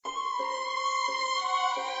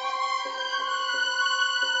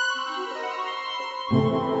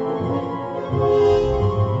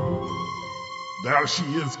There she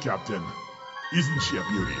is, Captain. Isn't she a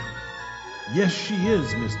beauty? Yes, she is,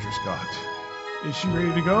 Mr. Scott. Is she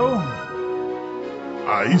ready to go?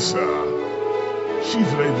 Aye, sir.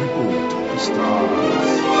 She's ready to go to the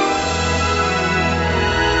stars.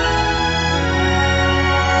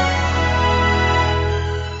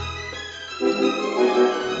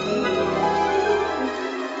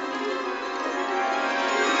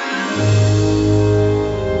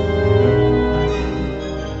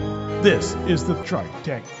 This is the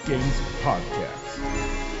TriTech Games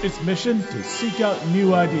Podcast. Its mission to seek out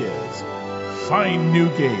new ideas, find new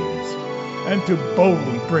games, and to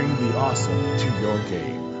boldly bring the awesome to your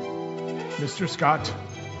game. Mr. Scott,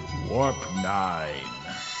 Warp 9.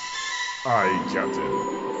 Aye, Captain.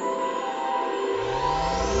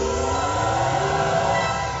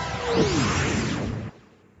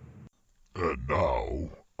 And now,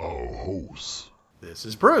 our hosts. This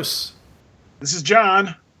is Bruce. This is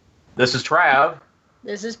John. This is Trav.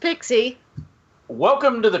 This is Pixie.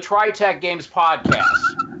 Welcome to the TriTech Games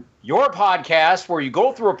Podcast, your podcast where you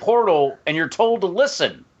go through a portal and you're told to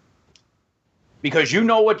listen because you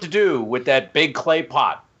know what to do with that big clay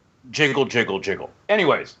pot. Jiggle, jiggle, jiggle.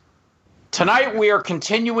 Anyways, tonight we are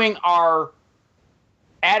continuing our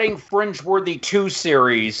Adding Fringeworthy 2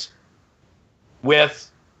 series with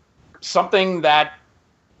something that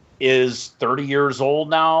is 30 years old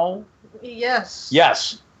now. Yes.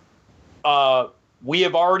 Yes. We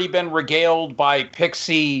have already been regaled by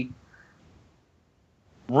Pixie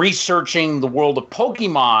researching the world of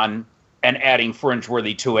Pokemon and adding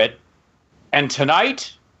Fringeworthy to it. And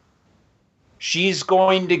tonight, she's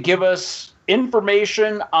going to give us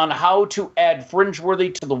information on how to add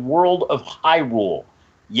Fringeworthy to the world of Hyrule.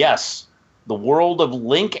 Yes, the world of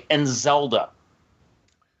Link and Zelda.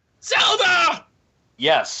 Zelda!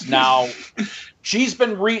 Yes, now... She's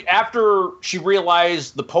been after she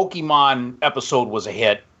realized the Pokemon episode was a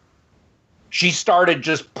hit, she started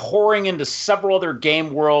just pouring into several other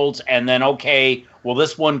game worlds, and then, okay, well,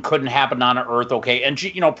 this one couldn't happen on Earth, okay, and she,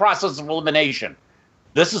 process of elimination.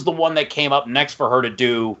 This is the one that came up next for her to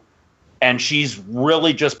do, and she's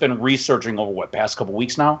really just been researching over, past couple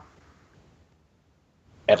weeks now?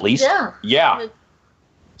 At least? Yeah.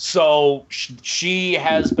 So she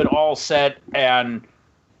has been all set, and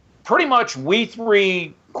pretty much we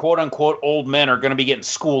three, quote-unquote, old men are going to be getting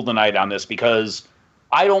schooled tonight on this because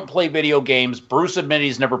I don't play video games. Bruce admitted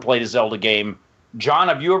he's never played a Zelda game. John,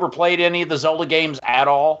 have you ever played any of the Zelda games at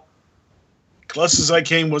all? Closest I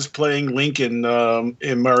came was playing Link in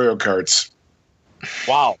Mario Karts.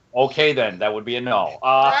 Wow. Okay, then. That would be a no.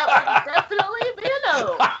 That would definitely be a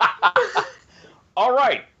no. All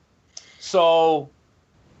right. So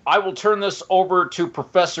I will turn this over to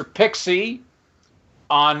Professor Pixie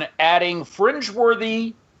on adding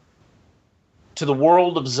Fringeworthy to the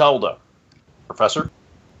world of Zelda. Professor?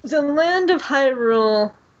 The land of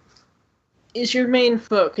Hyrule is your main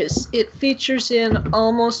focus. It features in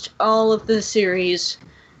almost all of the series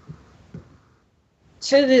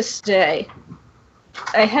to this day.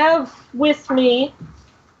 I have with me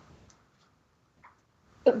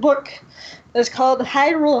a book that's called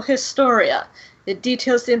Hyrule Historia. It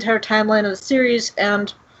details the entire timeline of the series,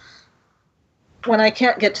 and when I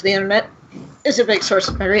can't get to the internet, is a big source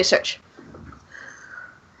of my research.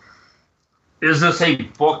 Is this a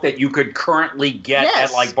book that you could currently get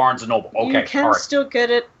at like Barnes & Noble? Okay, you can still get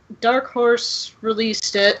it. Dark Horse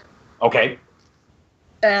released it. Okay.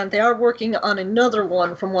 And they are working on another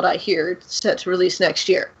one, from what I hear, set to release next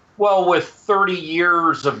year. Well, with 30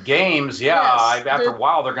 years of games, after a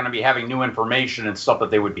while, they're going to be having new information and stuff that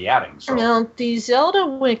they would be adding. So. Now, the Zelda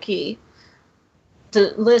Wiki,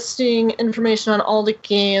 the listing information on all the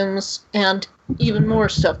games and even more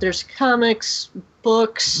stuff. There's comics,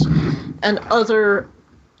 books, and other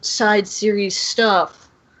side series stuff.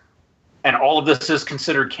 And all of this is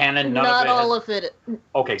considered canon? Not all of it.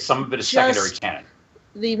 Okay, some of it is secondary canon.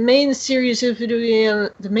 The main series of video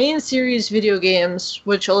games,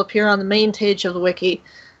 which will appear on the main page of the wiki,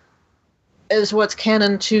 is what's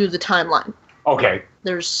canon to the timeline. Okay.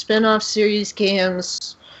 There's spin-off series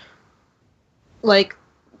games like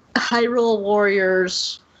Hyrule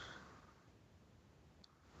Warriors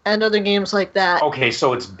and other games like that. Okay,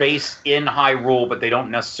 so it's based in Hyrule, but they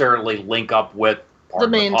don't necessarily link up with the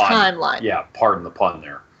main timeline. Yeah, pardon the pun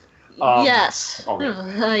there. Yes. Okay.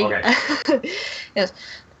 Yes.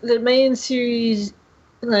 The main series,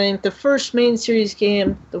 the first main series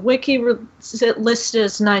game, the wiki listed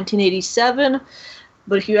as 1987,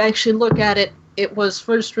 but if you actually look at it, it was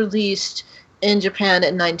first released in Japan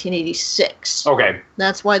in 1986. Okay.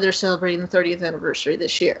 That's why they're celebrating the 30th anniversary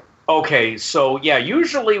this year. Okay, so yeah,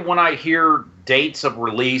 usually when I hear dates of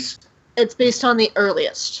release, It's based on the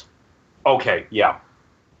earliest. Okay, yeah.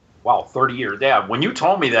 Wow, 30 years. Yeah, when you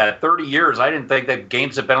told me that, 30 years, I didn't think that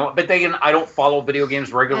games have been... But then I don't follow video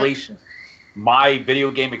games regularly. Actually, My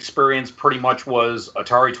video game experience pretty much was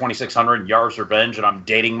Atari 2600 and Yars' Revenge, and I'm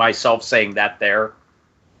dating myself saying that there.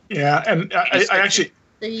 Yeah, and I actually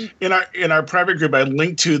the in our private group I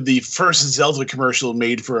linked to the first Zelda commercial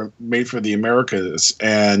made for the Americas,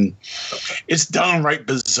 and it's downright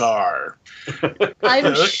bizarre.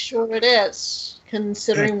 I'm sure it is,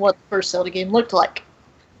 considering what the first Zelda game looked like.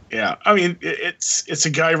 Yeah, I mean it's a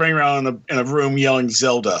guy running around in a room yelling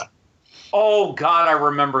Zelda. Oh, God, I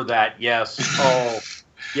remember that. Yes. Oh,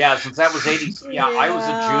 yeah, since that was 80. Yeah, I was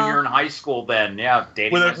a junior in high school then. Yeah,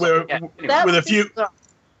 dating With a- myself. with- Yeah, anyway. That With a would be few- bizarre.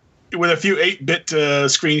 With a few 8-bit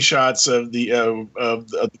screenshots of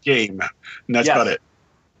the game, and that's Yes. about it.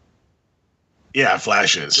 Yeah,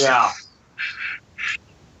 flashes. Yeah.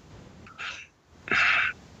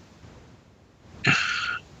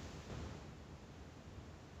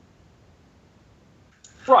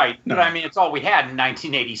 Right, No. but I mean, it's all we had in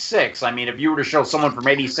 1986. I mean, if you were to show someone from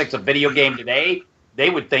 86 a video game today, they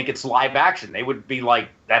would think it's live action. They would be like,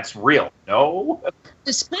 that's real. No?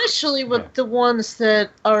 Especially with the ones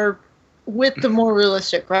that are with the more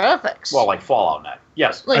realistic graphics. Well, like Fallout Net.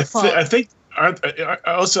 Yes. like I think I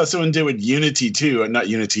also saw someone did with Unity too. Not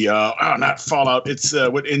Unity. Not Fallout. It's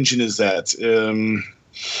what engine is that?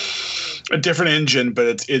 A different engine,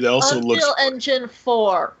 but it also Unreal looks. Engine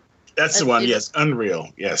 4. That's the I one. think- Yes, Unreal.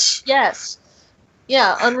 Yes. Yes.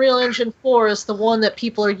 Yeah, Unreal Engine 4 is the one that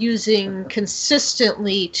people are using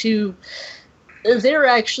consistently to... They're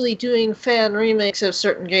actually doing fan remakes of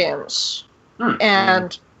certain games.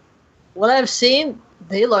 And what I've seen,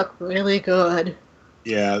 they look really good.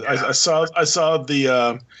 Yeah, I saw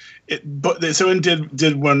the. But someone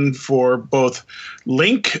did one for both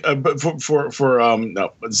Link, but for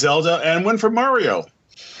Zelda, and one for Mario.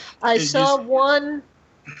 I It saw just- one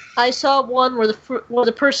where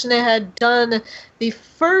the person had done the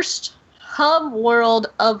first hub world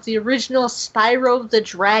of the original Spyro the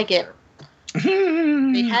Dragon.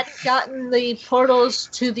 They hadn't gotten the portals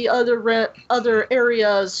to the other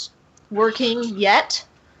areas working yet.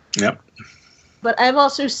 Yep. But I've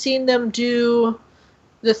also seen them do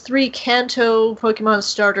the 3 Kanto Pokemon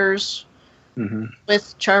starters Mm-hmm.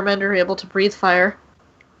 with Charmander able to breathe fire.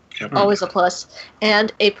 Yep. Always a plus.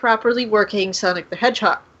 And a properly working Sonic the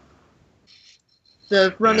Hedgehog.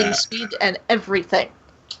 The running Yeah. speed and everything.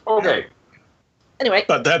 Okay. Anyway,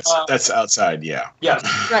 But that's outside. Yeah. Yes.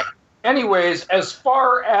 right. Anyways, as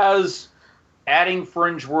far as adding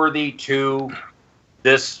Fringeworthy to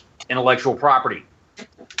this intellectual property,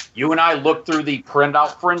 you and I looked through the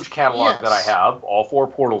printout Fringe catalog Yes. that I have, all 4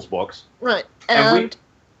 Portals books. Right. And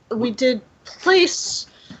And we did place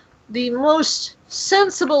the most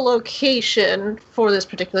sensible location for this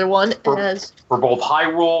particular one For- as For both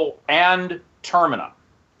Hyrule and Termina.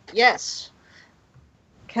 yes.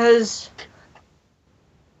 Because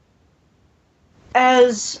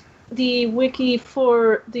as the wiki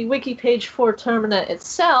page for Termina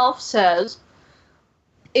itself says,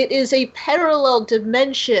 it is a parallel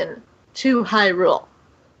dimension to Hyrule.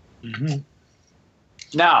 Mm-hmm.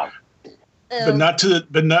 Now, But not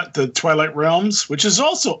the Twilight Realms, which is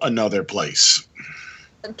also another place.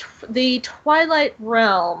 The Twilight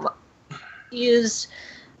Realm is...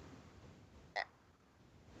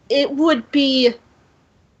 It would be...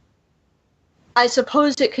 I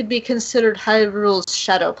suppose it could be considered Hyrule's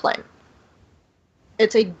Shadow Plane.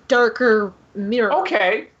 It's a darker mirror.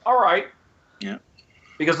 okay, all right. Yeah.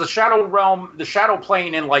 Because the Shadow Realm, the Shadow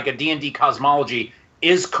Plane in like a D&D cosmology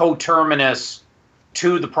is coterminous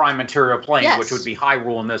to the Prime Material Plane, Yes. which would be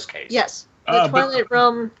Hyrule in this case. Yes. The But- Twilight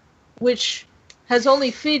Realm, which has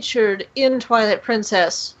only featured in Twilight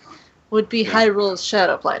Princess, would be Hyrule's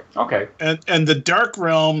Shadow Plane. Okay. And the Dark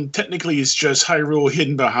Realm technically is just Hyrule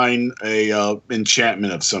hidden behind a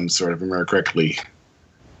enchantment of some sort, if I remember correctly.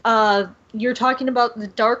 You're talking about the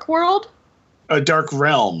Dark World? A Dark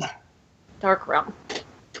Realm. Dark Realm.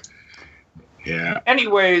 Yeah.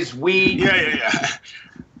 Anyways, we had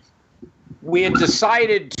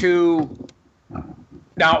decided to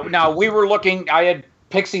now we were looking. I had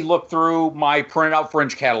Pixie look through my printed out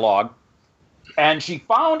Fringe catalog, and she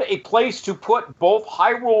found a place to put both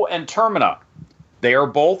Hyrule and Termina. They are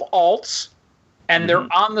both alts, and they're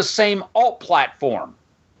on the same alt platform.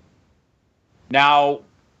 Now,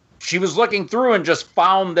 she was looking through and just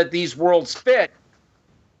found that these worlds fit.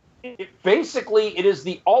 Basically, it is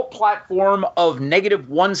the alt platform of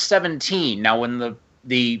 -117. Now, in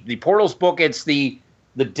the Portals book, it's the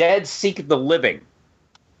dead seek the living.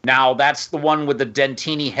 Now, that's the one with the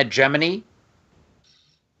Dentini hegemony.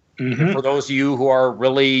 Mhm. For those of you who are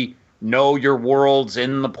really know your worlds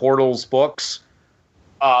in the Portals books.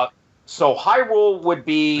 So Hyrule would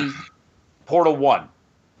be Portal 1,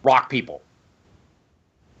 Rock People.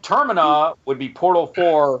 Termina would be Portal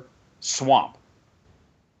 4, Swamp.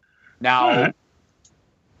 Now, All right.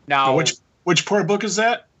 now Which port book is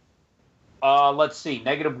that? let's see,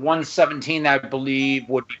 -117, I believe,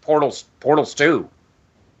 would be Portals 2.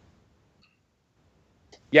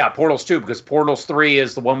 Yeah, Portals 2, because Portals 3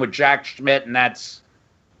 is the one with Jack Schmidt, and that's,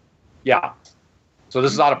 yeah. So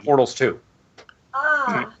this is out of Portals 2.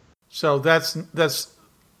 Ah. So that's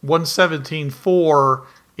 117.4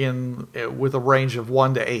 in with a range of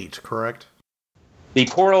 1 to 8, correct? The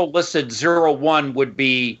portal listed 01 would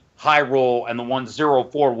be Hyrule, and the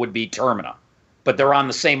 104 would be Termina. But they're on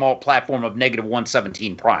the same alt platform of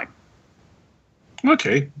 -117 Prime.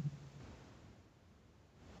 Okay.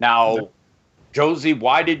 Now, Josie,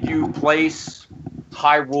 why did you place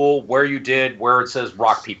Hyrule where you did, where it says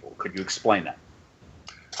Rock People? Could you explain that?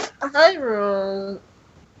 Hyrule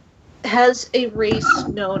has a race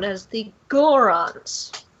known as the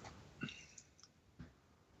Gorons.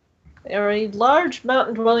 They are a large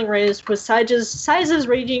mountain-dwelling race with sizes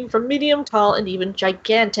ranging from medium, tall, and even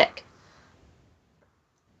gigantic.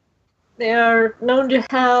 They are known to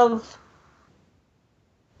have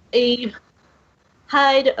a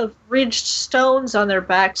hide of ridged stones on their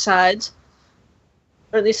backsides,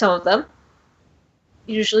 or at least some of them,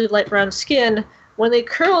 usually light brown skin. When they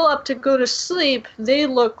curl up to go to sleep, they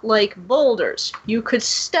look like boulders. You could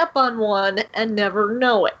step on one and never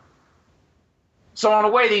know it. So in a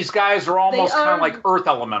way, these guys are almost kind of like Earth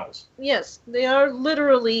elementals. Yes, they are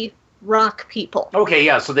literally rock people. Okay,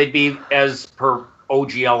 yeah, so they'd be, as per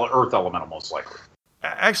OGL, Earth elemental, most likely.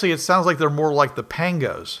 Actually, it sounds like they're more like the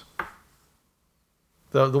Pangos.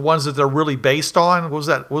 The ones that they're really based on.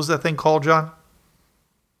 What was that thing called, John?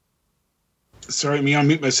 Sorry, me, I'll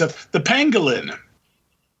mute myself. The pangolin.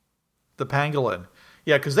 The pangolin.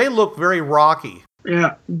 Yeah, because they look very rocky.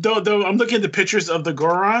 Yeah, though I'm looking at the pictures of the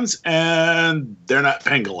Gorons, and they're not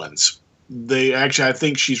pangolins. They actually, I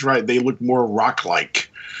think she's right. They look more rock-like.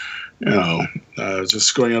 You know,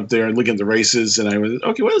 just going up there and looking at the races, and I was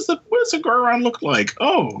okay. What does the Goron look like?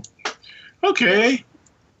 Oh, okay.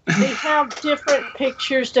 They have different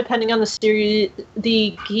pictures depending on the series,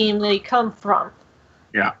 the game they come from.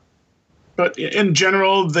 Yeah, but in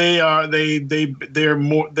general, they're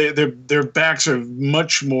more their backs are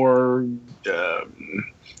much more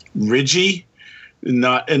ridgy,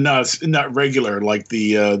 not regular like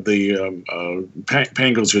the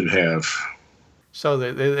pangolins would have. So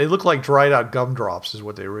they look like dried out gumdrops is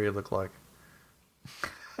what they really look like.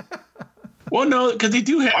 Well, no, because they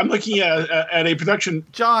do have. I'm looking at a production.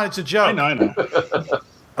 John, it's a joke. I know.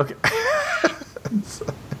 Okay.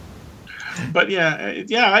 But yeah,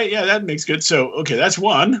 that makes good. So okay, that's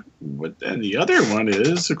one. And the other one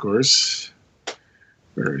is, of course,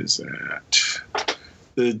 where is that?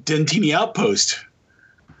 The Dentini Outpost.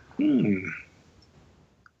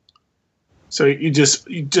 So you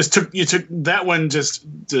took that one just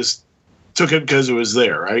took it because it was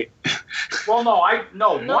there, right? Well, no.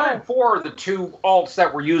 1 and 4 are the two alts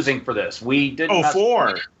that we're using for this. We didn't. Oh,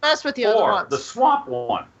 4. That's with the other ones. The Swamp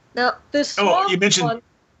one. Now, this swamp you mentioned. one.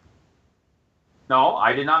 No,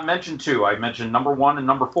 I did not mention 2. I mentioned number 1 and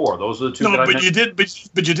number 4. Those are the two. No, that I but mentioned. you did.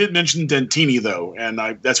 But you did mention Dentini though, and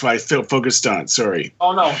that's why I focused on. Sorry.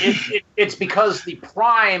 Oh no, it's because the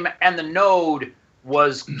Prime and the Node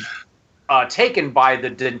was taken by the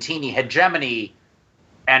Dentini hegemony.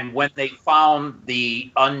 And when they found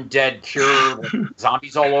the undead cure, with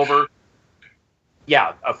zombies all over,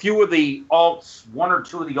 yeah, a few of the alts, 1 or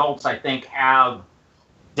 2 of the alts, I think, have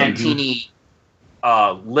Dentini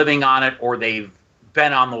living on it, or they've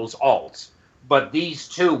been on those alts. But these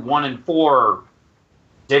two, 1 and 4,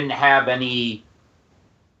 didn't have any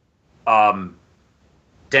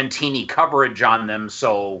Dentini coverage on them,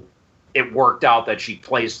 so it worked out that she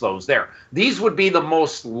placed those there. These would be the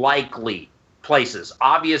most likely places.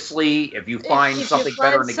 Obviously, if you find something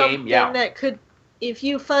better in the game, If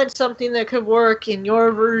you find something that could work in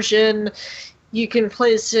your version, you can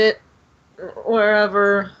place it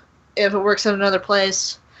wherever if it works in another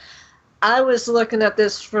place. I was looking at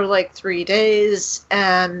this for like 3 days,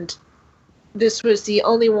 and this was the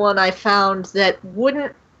only one I found that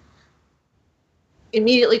wouldn't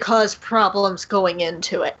immediately cause problems going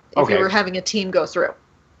into it if you were having a team go through.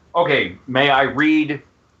 Okay, may I read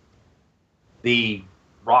the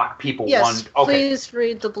Rock People one? Yes, Okay. please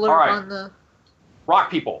read the blurb on the...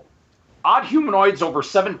 Rock People. Odd humanoids over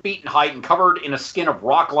 7 feet in height and covered in a skin of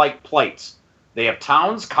rock-like plates. They have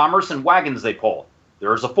towns, commerce, and wagons they pull.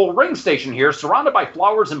 There is a full ring station here, surrounded by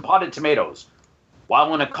flowers and potted tomatoes.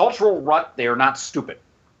 While in a cultural rut, they are not stupid.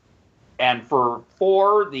 And for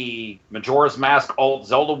 4, the Majora's Mask alt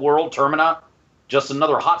Zelda world, Termina, just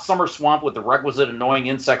another hot summer swamp with the requisite annoying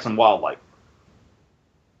insects and wildlife.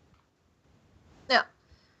 Now,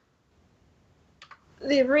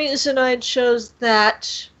 the reason I chose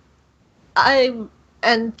that,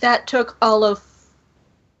 and that took all of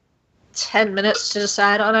 10 minutes to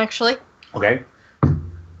decide on, actually. Okay.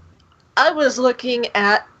 I was looking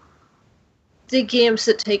at the games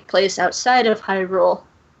that take place outside of Hyrule,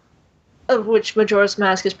 of which Majora's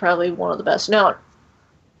Mask is probably one of the best known.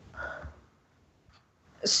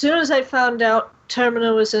 As soon as I found out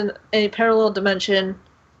Termina was in a parallel dimension,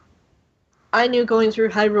 I knew going through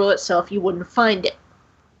Hyrule itself you wouldn't find it.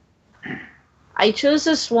 I chose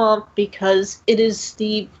the swamp because it is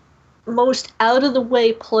the most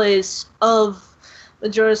out-of-the-way place of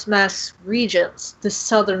Majora's Mask regions, the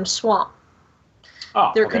southern swamp.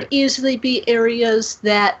 Oh, There okay. could easily be areas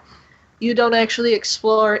that you don't actually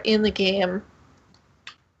explore in the game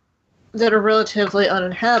that are relatively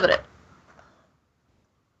uninhabited.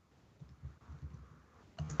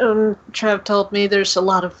 Trav told me there's a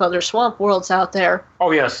lot of other swamp worlds out there. Oh,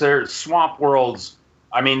 yes, there's swamp worlds.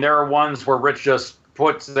 I mean, there are ones where Rich just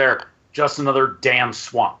puts there just another damn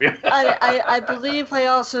swamp. I believe I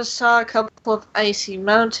also saw a couple of icy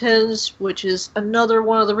mountains, which is another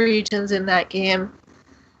one of the regions in that game.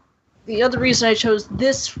 The other reason I chose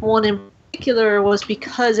this one in particular was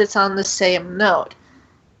because it's on the same node.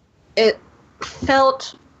 It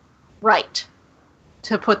felt right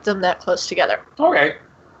to put them that close together. Okay.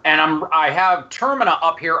 And I have Termina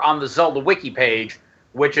up here on the Zelda Wiki page,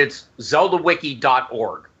 which it's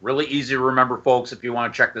zeldawiki.org. Really easy to remember, folks, if you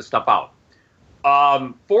want to check this stuff out.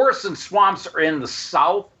 Forests and swamps are in the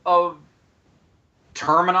south of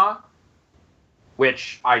Termina,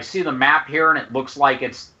 which I see the map here, and it looks like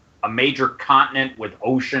it's a major continent with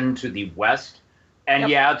ocean to the west. And Yep.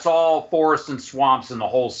 yeah, it's all forests and swamps in the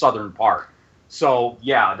whole southern part. So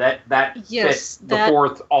yeah, that Yes, fits the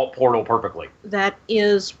fourth alt portal perfectly. That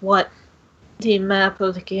is what the map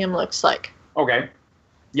of the game looks like. Okay.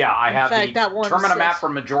 Yeah, I In have fact, the that one Termina says- map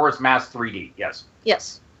from Majora's Mask 3D. Yes.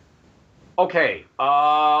 Yes. Okay,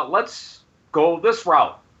 let's go this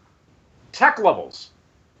route. Tech levels.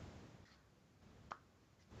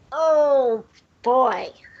 Oh, boy.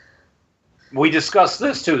 We discussed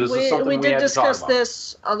this too. This is something We we did had to talk discuss about.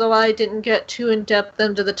 this, although I didn't get too in-depth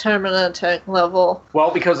into the Termina tech level.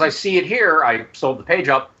 Well, because I see it here, I sold the page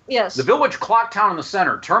up. Yes. The village clock town in the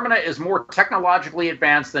center. Termina is more technologically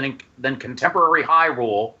advanced than contemporary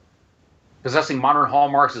Hyrule, possessing modern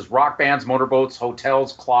hallmarks as rock bands, motorboats,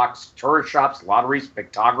 hotels, clocks, tourist shops, lotteries,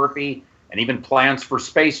 pictography, and even plans for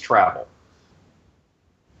space travel.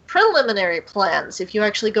 Preliminary plans. If you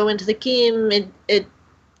actually go into the game, it's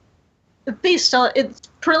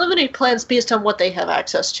preliminary plans based on what they have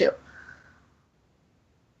access to.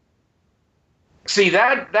 See,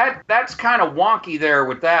 that's kind of wonky there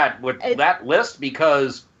with that list,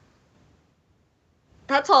 because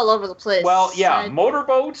That's all over the place. well, yeah,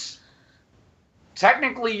 motorboats.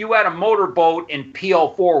 Technically, you had a motorboat in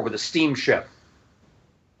PL4 with a steamship.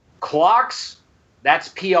 Clocks, that's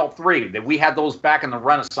PL3. That we had those back in the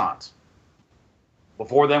Renaissance.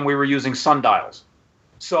 Before then, we were using sundials.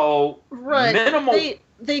 So right. minimal.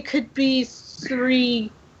 They could be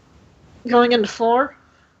 3 going into 4.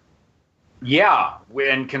 Yeah,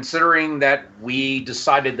 and considering that we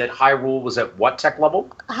decided that Hyrule was at what tech level?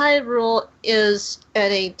 Hyrule is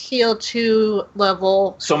at a TL2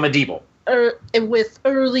 level, So medieval. with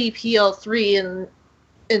early PL3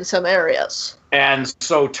 in some areas. And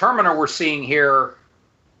so Termina we're seeing here,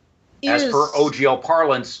 as per OGL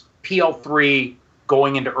parlance, PL3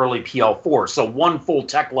 going into early PL4. So one full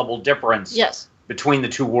tech level difference Yes. between the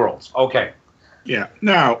two worlds. Okay. Yeah.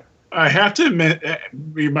 Now, I have to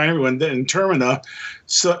remind everyone that in Termina,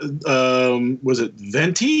 so, was it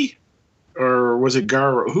Venti or was it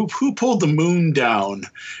Garo? Who pulled the moon down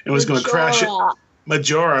and was going to crash it?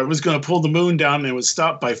 Majora was going to pull the moon down and it was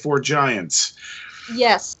stopped by 4 giants.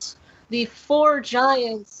 Yes. The 4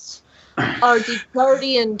 giants are the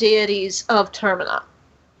guardian deities of Termina.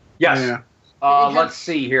 Yes. Yeah. Let's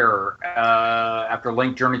see here. After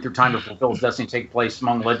Link journeyed through time to fulfill his destiny, take place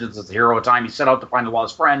among legends as the hero of time, he set out to find a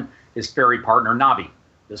lost friend, his fairy partner Navi.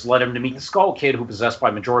 This led him to meet the Skull Kid, who, possessed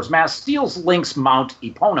by Majora's Mask, steals Link's mount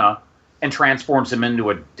Epona and transforms him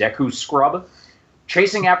into a Deku scrub.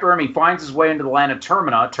 Chasing after him, he finds his way into the land of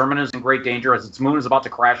Termina. Termina is in great danger as its moon is about to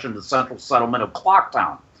crash into the central settlement of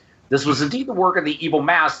Clocktown. This was indeed the work of the evil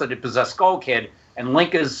mask that had possessed Skull Kid, and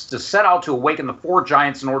Link is to set out to awaken the 4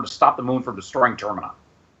 giants in order to stop the moon from destroying Termina.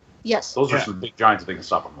 Yes. Those are Yeah. some big giants that they can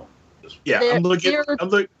stop a moon. Yeah, They're- I'm looking. they're- I'm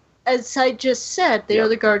look. As I just said, they Yeah. are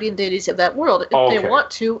the guardian deities of that world. If Okay. they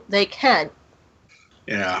want to, they can.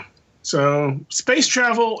 Yeah. So space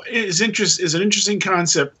travel is an interesting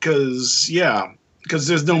concept because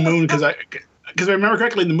there's no moon because I remember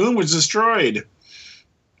correctly the moon was destroyed.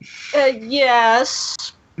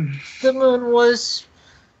 Yes, the moon was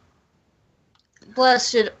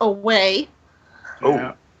blasted away. Oh.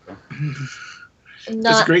 Yeah. That's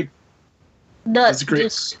Not, great. not that's great.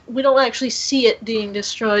 just, we don't actually see it being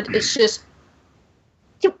destroyed. It's just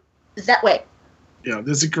that way. Yeah,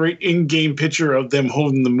 there's a great in-game picture of them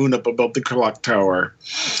holding the moon up above the clock tower.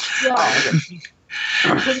 Yeah,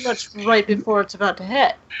 pretty much right before it's about to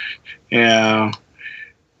hit. Yeah.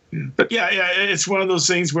 But yeah, it's one of those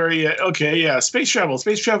things where space travel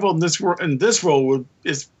in this world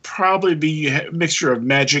is probably be a mixture of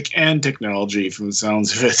magic and technology from the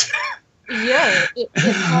sounds of it. Yeah, it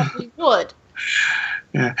probably would.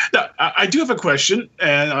 Yeah. Now, I do have a question,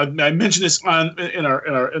 and I mentioned this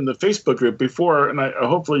in the Facebook group before, and I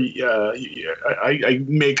hopefully I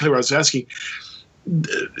made clear what I was asking.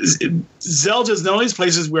 Zelda is one of these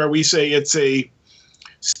places where we say it's a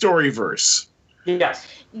storyverse. Yes.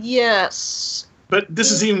 Yes. But this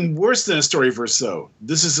is even worse than a storyverse, though.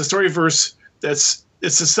 This is a storyverse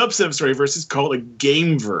it's a subset of storyverse. It's called a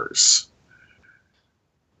gameverse.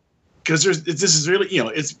 Because this is really,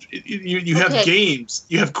 you have Okay. games,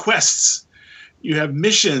 you have quests, you have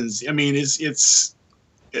missions. I mean, it's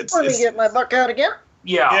Let me get my book out again.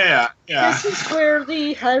 Yeah. yeah, This is where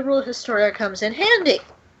the Hyrule Historia comes in handy.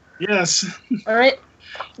 yes, All right,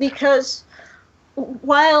 because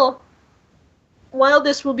while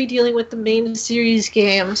this will be dealing with the main series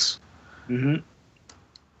games, hmm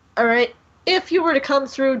all right, if you were to come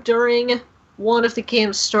through during one of the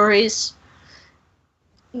game's stories,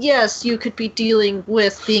 yes, you could be dealing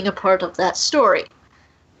with being a part of that story.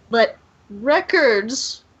 But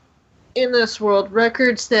records in this world,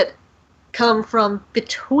 records that come from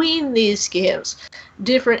between these games,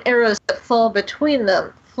 different eras that fall between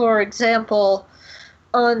them. For example,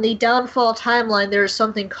 on the Downfall timeline, there's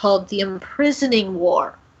something called the Imprisoning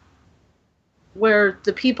War, where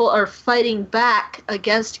the people are fighting back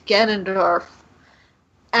against Ganondorf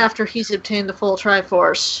after he's obtained the full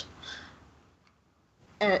Triforce.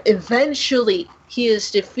 Eventually, he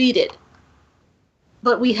is defeated.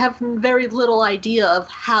 But we have very little idea of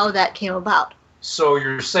how that came about. So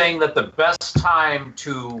you're saying that the best time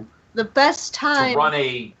to The best time... run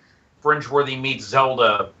a Fringeworthy meets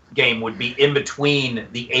Zelda game would be in between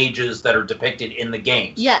the ages that are depicted in the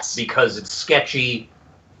games. Yes. Because it's sketchy.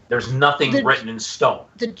 There's nothing The- written in stone.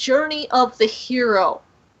 The journey of the hero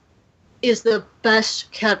is the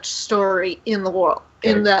best kept story in the world,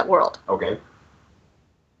 in Okay. that world. Okay.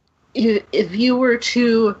 If you were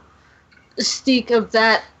to speak of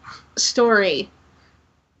that story,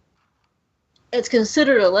 it's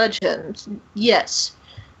considered a legend, yes,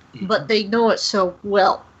 but they know it so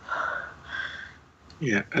well.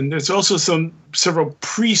 yeah. And there's also several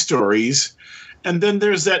pre-stories, and then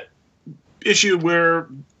there's that issue where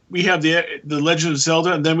we have the Legend of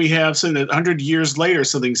Zelda, and then we have something that 100 years later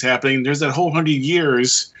something's happening. There's that whole 100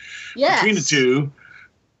 years Yes, between the two.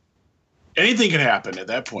 Anything could happen at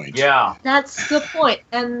that point. Yeah. that's the point,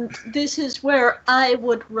 and this is where I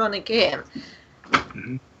would run a game.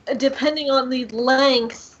 Mhm. Depending on the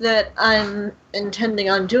length that I'm intending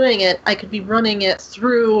on doing it, I could be running it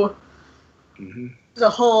through hmm a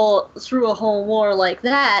whole war like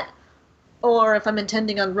that, or if I'm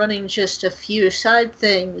intending on running just a few side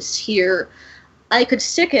things here, I could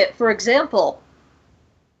stick it. For example,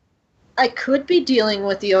 I could be dealing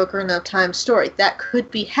with the Ocarina of Time story. That could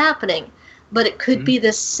be happening, but it could be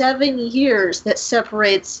the 7 years that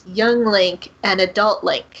separates young Link and adult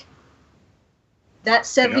Link. That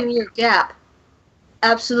 7-year gap,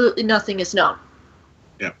 absolutely nothing is known.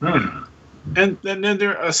 Hmm. And then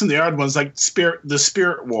there are some of the odd ones like the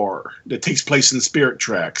Spirit War that takes place in Spirit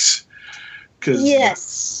Tracks.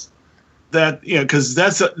 Yes. Because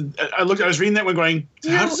I was reading that one going,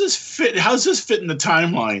 Yeah. how does this fit? How does this fit in the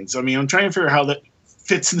timelines? I mean, I'm trying to figure out how that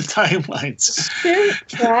fits in the timelines. Spirit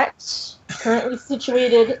Tracks, currently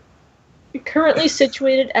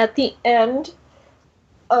situated at the end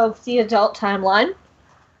of the adult timeline,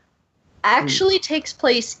 actually takes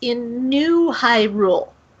place in New Hyrule.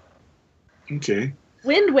 Okay.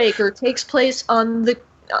 Wind Waker takes place on the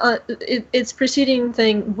its preceding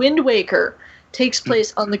thing. Wind Waker takes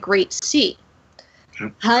place on the Great Sea.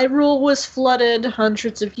 Yep. Hyrule was flooded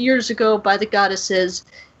hundreds of years ago by the goddesses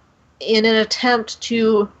in an attempt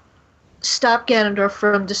to stop Ganondorf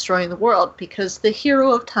from destroying the world, because the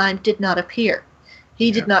hero of time did not appear. He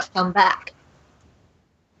did not come back.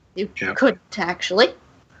 You couldn't, actually.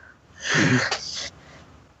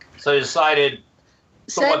 So he decided.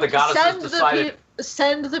 So what the goddesses decided?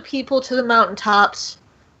 Send the people to the mountaintops,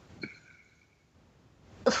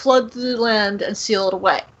 flood the land, and seal it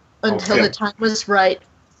away until the time was right,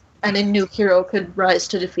 and a new hero could rise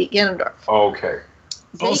to defeat Ganondorf. Okay.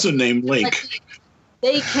 Also named Link.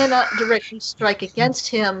 They cannot directly strike against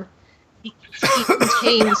him because he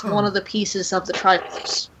contains one of the pieces of the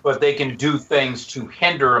Triforce. But they can do things to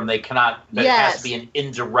hinder him. They cannot. But it has to be an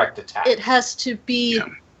indirect attack. It has to be. Yeah.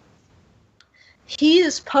 He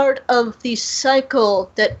is part of the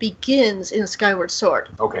cycle that begins in Skyward Sword.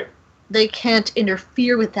 Okay. They can't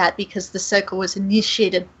interfere with that because the cycle was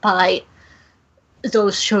initiated by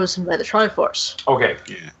those chosen by the Triforce. Okay.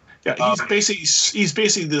 Yeah. He's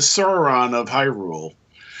basically the Sauron of Hyrule.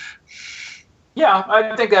 Yeah,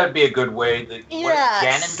 I think that would be a good way.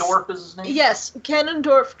 Ganondorf is his name? Yes,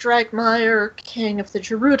 Ganondorf Dragmire, King of the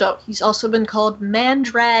Gerudo. He's also been called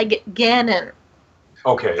Mandrag Ganon.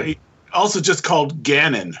 Okay. Also just called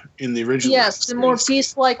Ganon in the original. Yes, the more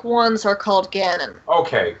beast-like ones are called Ganon.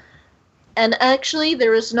 Okay. And actually,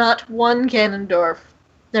 there is not one Ganondorf.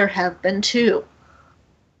 There have been two.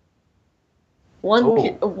 One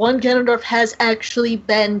Ganondorf has actually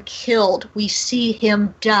been killed. We see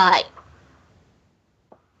him die.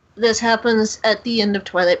 This happens at the end of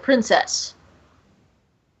Twilight Princess.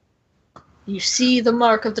 You see the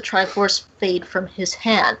mark of the Triforce fade from his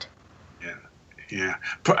hand. Yeah.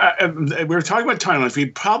 We were talking about timelines. We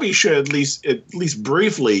probably should at least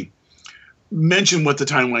briefly mention what the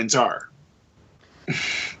timelines are.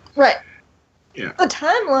 Right. Yeah. The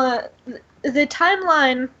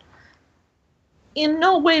timeline in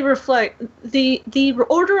no way reflect the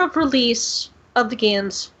order of release of the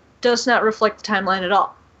games does not reflect the timeline at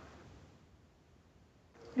all.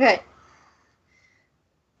 Okay.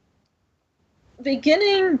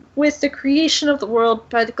 Beginning with the creation of the world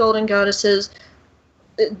by the Golden Goddesses,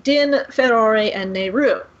 Din, Ferore, and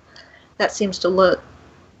Nehru. That seems to look...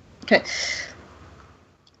 Okay.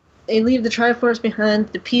 They leave the Triforce behind.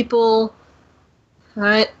 The people...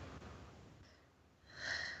 Alright.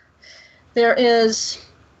 There is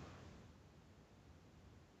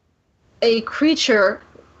a creature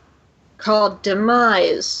called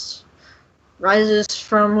Demise. Rises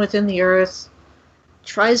from within the earth.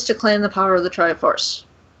 Tries to claim the power of the Triforce.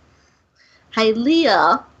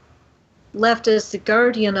 Hylia, left as the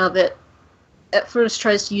guardian of it, at first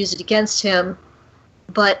tries to use it against him,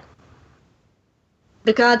 but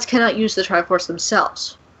the gods cannot use the Triforce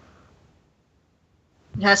themselves.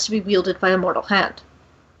 It has to be wielded by a mortal hand.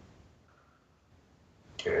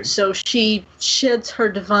 Okay. So she sheds her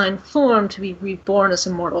divine form to be reborn as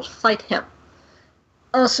a mortal to fight him.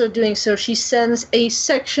 Also doing so, she sends a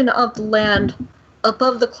section of the land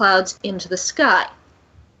above the clouds into the sky.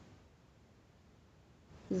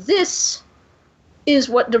 This is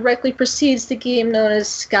what directly precedes the game known as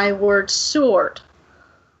Skyward Sword.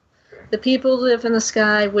 The people live in the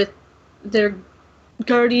sky with their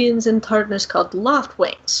guardians and partners called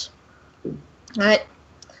Loftwings. Right?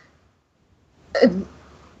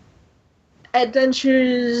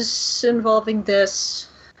 Adventures involving this.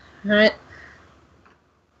 Right?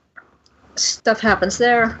 Stuff happens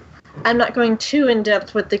there. I'm not going too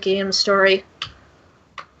in-depth with the game story.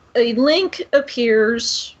 A Link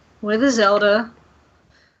appears with a Zelda.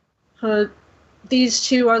 These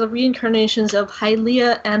two are the reincarnations of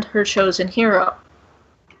Hylia and her chosen hero.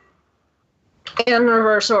 In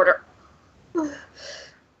reverse order.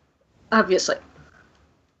 Obviously.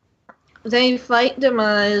 They fight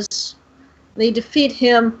Demise. They defeat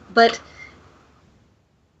him, but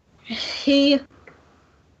he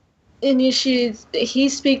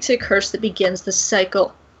speaks a curse that begins the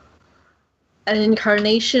cycle. An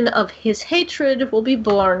incarnation of his hatred will be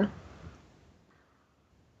born,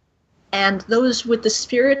 and those with the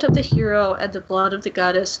spirit of the hero and the blood of the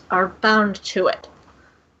goddess are bound to it.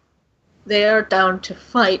 They are down to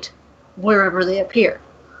fight wherever they appear.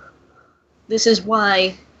 This is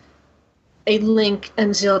why a Link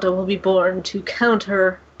and Zelda will be born to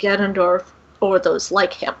counter Ganondorf or those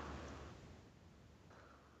like him.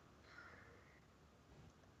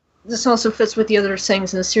 This also fits with the other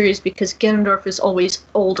things in the series because Ganondorf is always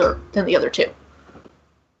older than the other two.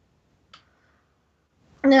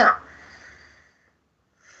 Now,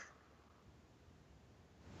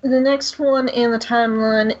 the next one in the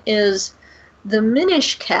timeline is the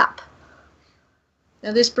Minish Cap.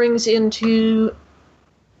 Now this brings in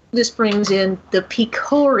the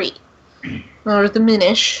Picori, or the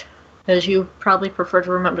Minish, as you probably prefer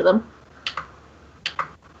to remember them.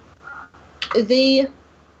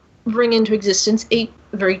 bring into existence a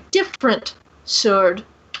very different sword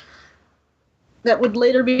that would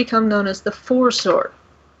later become known as the Four Sword.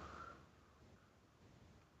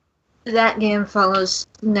 That game follows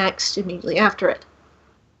next immediately after it.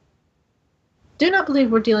 Do not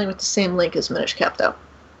believe we're dealing with the same Link as Minish Cap, though.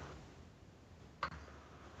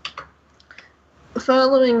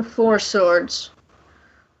 Following Four Swords,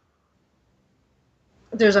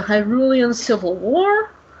 there's a Hyrulean civil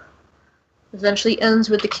war. Eventually ends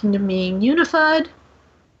with the kingdom being unified.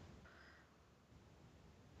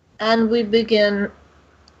 And we begin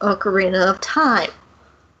Ocarina of Time.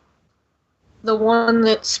 The one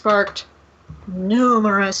that sparked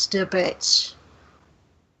numerous debates.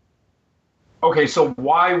 Okay, so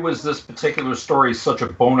why was this particular story such a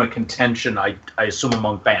bone of contention, I assume,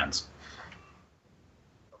 among fans?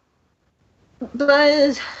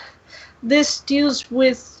 But this deals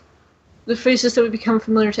with the faces that would become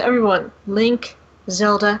familiar to everyone. Link,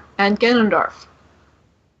 Zelda, and Ganondorf.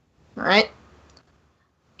 Alright?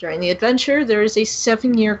 During the adventure, there is a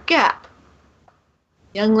 7-year gap.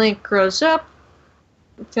 Young Link grows up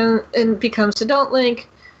and becomes adult Link,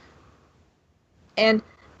 and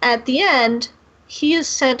at the end, he is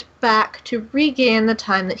sent back to regain the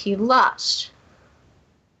time that he lost,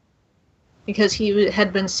 because he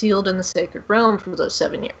had been sealed in the Sacred Realm for those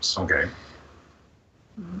 7 years. Okay.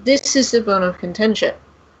 This is the bone of contention.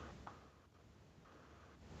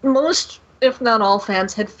 Most, if not all,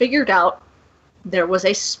 fans had figured out there was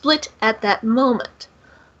a split at that moment.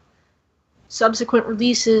 Subsequent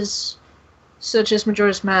releases, such as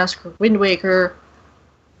Majora's Mask or Wind Waker,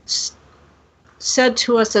 said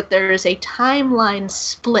to us that there is a timeline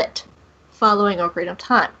split following Ocarina of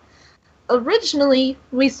Time. Originally,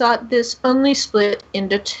 we thought this only split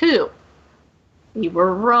into 2. We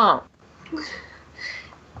were wrong.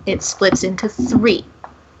 It splits into 3.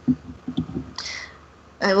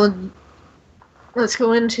 Let's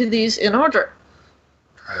go into these in order.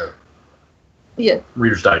 Yeah.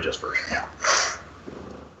 Reader's Digest version, yeah.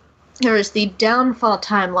 There is the downfall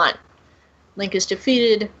timeline. Link is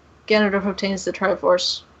defeated, Ganondorf obtains the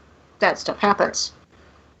Triforce. That stuff happens.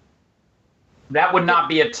 That would not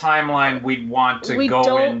be a timeline we'd want to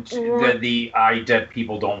go into. The iDead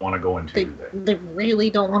people don't want to go into. They really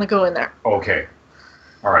don't want to go in there. Okay.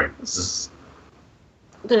 All right.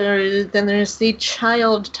 Then there's the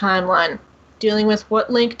child timeline, dealing with what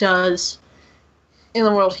Link does in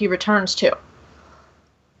the world he returns to.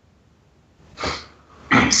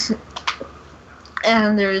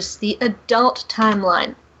 And there's the adult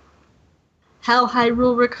timeline, how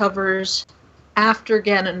Hyrule recovers after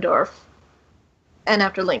Ganondorf and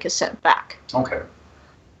after Link is sent back. Okay.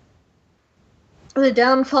 The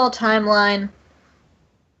downfall timeline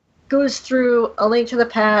goes through A Link to the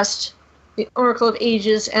Past, the Oracle of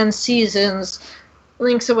Ages and Seasons,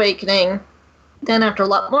 Link's Awakening, then after a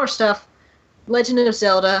lot more stuff, Legend of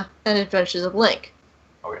Zelda and Adventures of Link.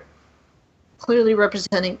 Okay. Clearly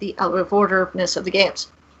representing the out-of-orderness of the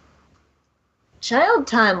games. Child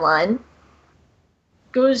timeline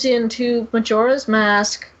goes into Majora's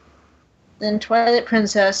Mask, then Twilight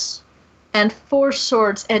Princess, and Four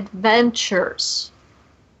Swords Adventures.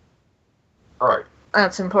 All right.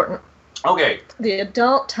 That's important. Okay. The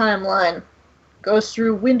adult timeline goes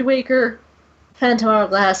through Wind Waker, Phantom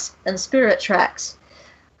Hourglass, and Spirit Tracks.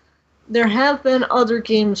 There have been other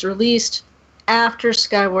games released after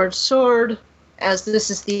Skyward Sword, as this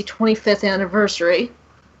is the 25th anniversary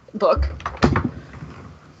book.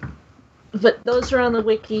 But those are on the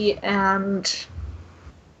wiki, and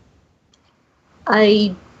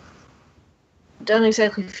I don't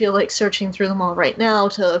exactly feel like searching through them all right now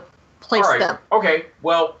to place them. Okay,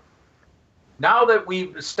 well, now that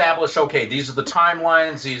we've established, okay, these are the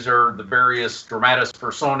timelines, these are the various dramatis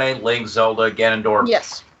personae, Link, Zelda, Ganondorf.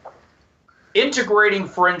 Yes. Integrating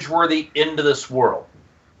Fringeworthy into this world.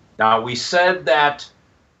 Now, we said that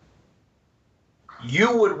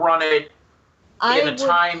you would run it in a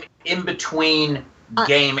time in between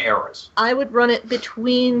game eras. I would run it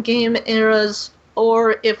between game eras,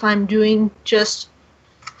 or if I'm doing just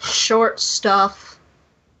short stuff,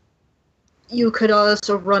 you could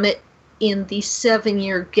also run it in the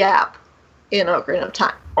 7-year gap in Ocarina of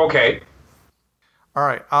Time. Okay. All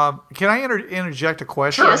right. Can I interject a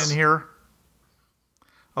question Yes. in here?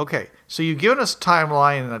 Okay. So you've given us a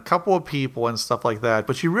timeline and a couple of people and stuff like that,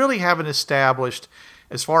 but you really haven't established,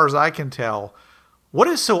 as far as I can tell, what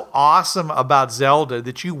is so awesome about Zelda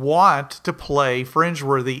that you want to play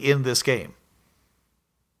Fringeworthy in this game?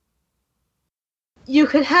 You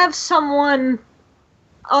could have someone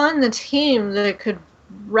on the team that could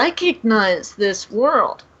recognize this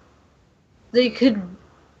world. They could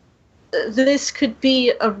this could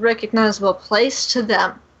be a recognizable place to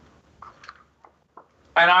them.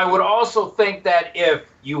 And I would also think that if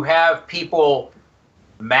you have people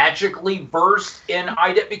magically versed in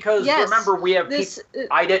IDIT, because Yes, remember, we have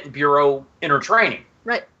IDIT and Bureau intertraining.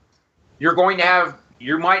 Right. You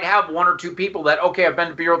might have one or two people that, okay, I've been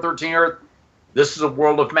to Bureau 13 Earth. This is a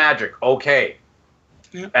world of magic. Okay.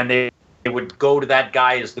 Yeah. And they would go to that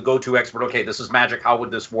guy as the go-to expert. Okay, this is magic. How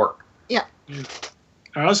would this work? Yeah.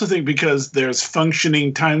 I also think because there's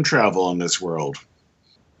functioning time travel in this world.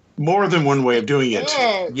 More than one way of doing it.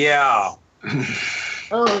 Yes. Yeah.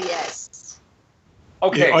 Oh, yes.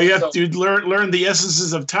 Okay. All you have to do learn the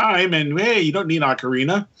essences of time, and hey, you don't need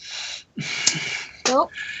Ocarina.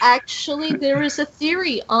 Nope. Actually, there is a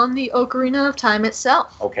theory on the Ocarina of Time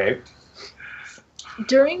itself. Okay.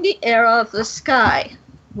 During the era of the Sky,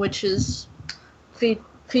 which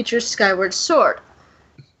features Skyward Sword,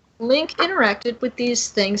 Link interacted with these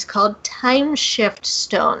things called time shift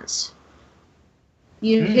stones.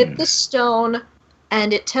 You hit the stone,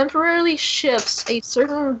 and it temporarily shifts a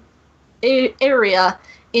certain area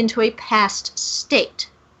into a past state.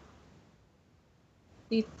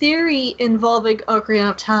 The theory involving Ocarina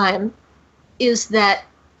of Time is that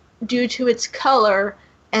due to its color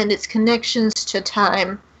and its connections to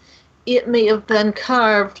time, it may have been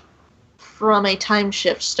carved from a time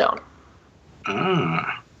shift stone.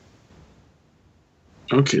 Ah.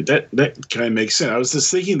 Okay, that kind of makes sense. I was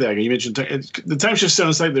just thinking that you mentioned the time shift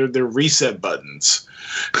stones, like they're reset buttons.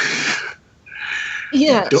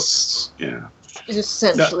 Yes. Yeah.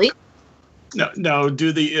 Essentially. No.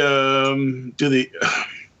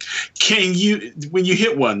 Can you, when you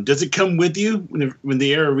hit one, does it come with you when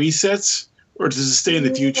the era resets, or does it stay in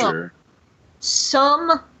the future? Some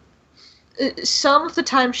of the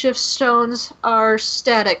time shift stones are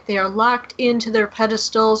static. They are locked into their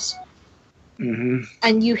pedestals. Mm-hmm.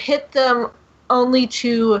 And you hit them only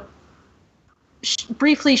to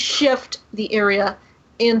briefly shift the area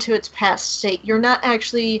into its past state. You're not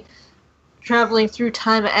actually traveling through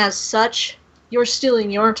time as such. You're still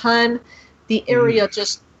in your time. The area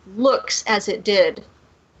just looks as it did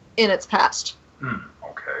in its past.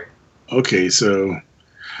 Okay. Okay, so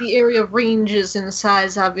The area ranges in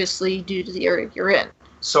size, obviously, due to the area you're in.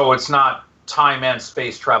 So it's not time and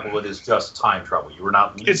space travel. It is just time travel. You were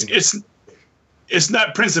not. It's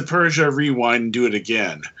not Prince of Persia rewind and do it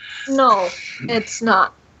again. No, it's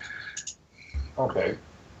not. Okay.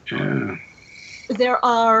 Yeah. There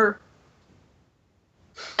are,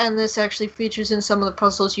 and this actually features in some of the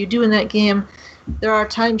puzzles you do in that game, there are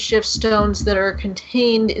time shift stones that are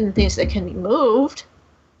contained in things that can be moved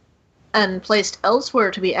and placed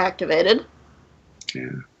elsewhere to be activated. Yeah.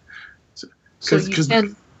 So you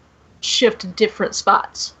can shift different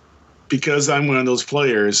spots. Because I'm one of those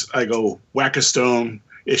players, I go whack a stone,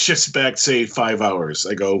 it shifts back, say, 5 hours.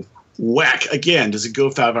 I go whack again. Does it go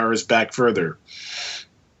 5 hours back further?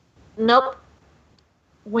 Nope.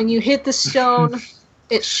 When you hit the stone,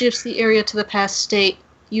 it shifts the area to the past state.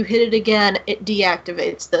 You hit it again, it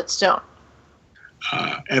deactivates that stone.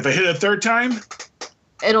 And if I hit it a third time?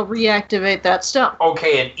 It'll reactivate that stone.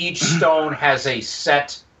 Okay, and each stone has a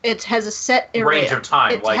set. It has a set area. Range of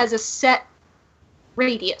time. It has a set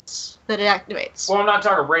radius that it activates. Well, I'm not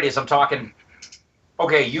talking radius. I'm talking.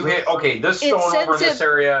 Okay, you hit. Okay, this stone over in this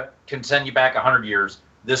area can send you back 100 years.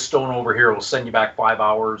 This stone over here will send you back 5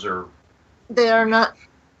 hours, or. They are not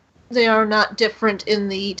different in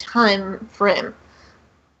the time frame.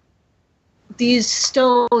 These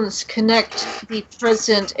stones connect the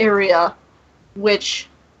present area, which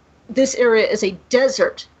this area is a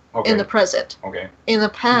desert in the present. Okay. In the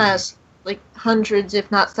past, like hundreds, if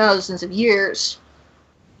not thousands of years,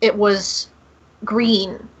 it was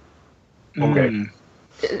green. Okay.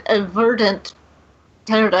 A verdant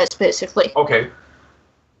paradise, basically. Okay.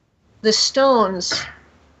 The stones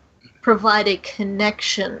provide a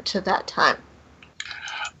connection to that time.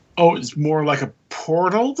 Oh, it's more like a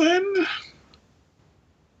portal then?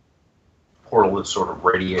 Portal that sort of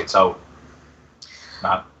radiates out,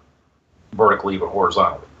 not vertically but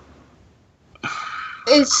horizontally.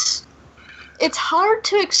 It's hard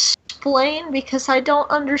to explain because I don't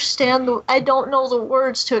understand I don't know the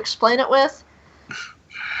words to explain it with.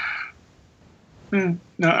 No,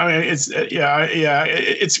 I mean it's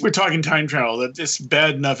it's we're talking time travel. It's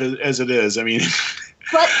bad enough as it is. I mean,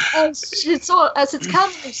 but as it's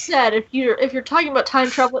commonly said, if you're talking about time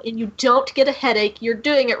travel and you don't get a headache, you're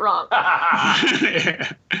doing it wrong.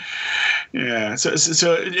 Yeah. So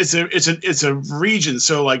it's a region.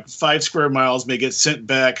 So like 5 square miles may get sent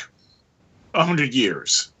back 100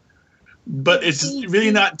 years, but it's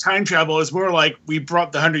really not time travel. It's more like we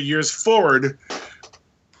brought the 100 years forward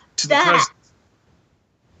to the that. present.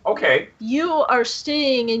 Okay. You are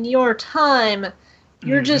staying in your time.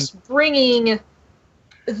 You're just bringing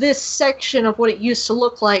this section of what it used to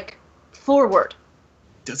look like forward.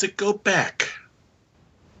 Does it go back?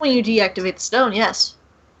 When you deactivate the stone, yes.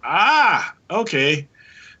 Ah, okay.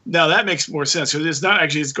 Now that makes more sense. So it's not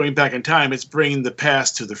actually it's going back in time. It's bringing the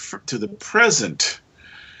past to the present.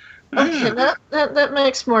 Okay, that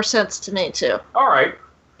makes more sense to me too. All right.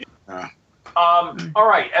 Ah. All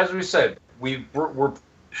right. As we said, we're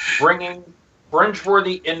bringing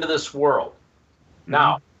Fringeworthy into this world.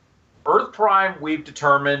 Now, Earth Prime, we've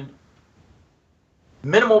determined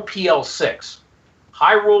minimal PL6.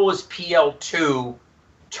 Hyrule is PL2.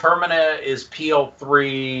 Termina is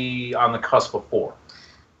PL3 on the cusp of 4.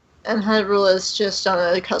 And Hyrule is just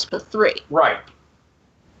on the cusp of 3. Right.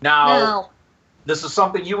 Now, Now, this is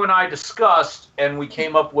something you and I discussed, and we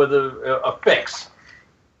came up with a fix.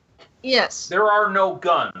 yes. There are no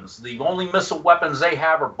guns. The only missile weapons they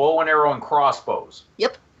have are bow and arrow and crossbows.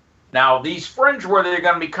 Yep. Now, these Fringeworthy are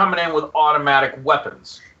going to be coming in with automatic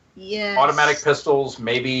weapons. Yes. Automatic pistols,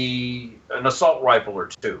 maybe an assault rifle or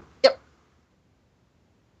two. Yep.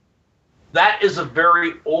 That is a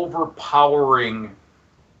very overpowering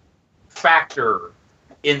factor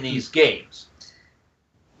in these games.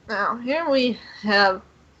 Now, here we have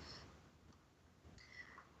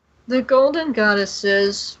the Golden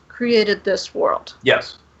Goddesses created this world,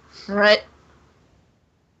 Yes. right?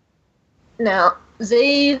 Now,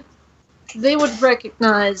 they would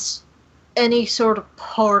recognize any sort of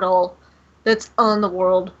portal that's on the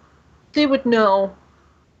world. They would know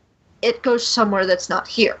it goes somewhere that's not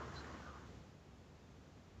here.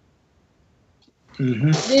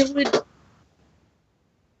 Mm-hmm.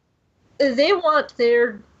 They want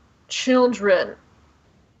their children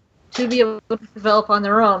to be able to develop on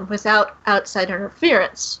their own without outside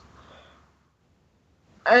interference.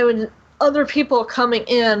 Other people coming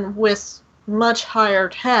in with much higher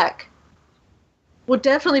tech would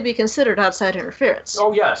definitely be considered outside interference.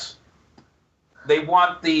 Oh, yes. They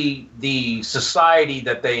want the society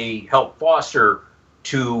that they help foster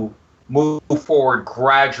to move forward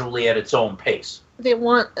gradually at its own pace. They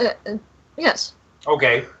want, yes.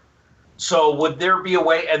 Okay. So would there be a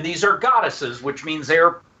way, and these are goddesses, which means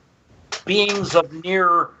they're beings of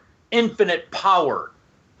near infinite power.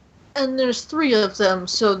 And there's 3 of them,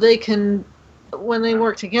 so they can, when they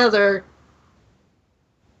work together,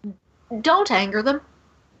 don't anger them.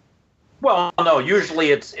 Well, no,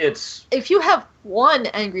 usually it's If you have one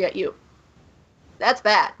angry at you, that's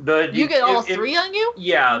bad. You get all 3 on you?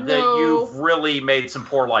 Yeah, No. you've really made some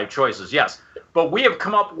poor life choices, yes. But we have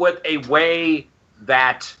come up with a way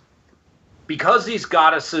that, because these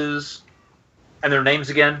goddesses, and their names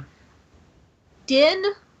again? Din,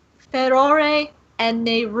 Ferrore, and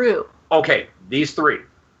Nehru. Okay, these 3.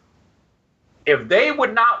 If they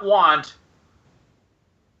would not want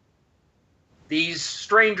these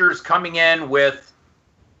strangers coming in with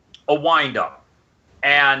a wind-up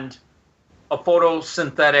and a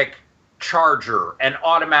photosynthetic charger and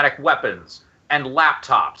automatic weapons and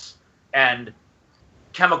laptops and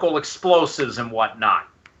chemical explosives and whatnot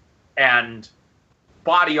and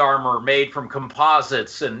body armor made from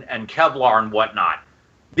composites and Kevlar and whatnot,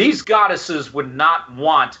 these goddesses would not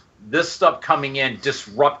want this stuff coming in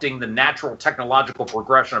disrupting the natural technological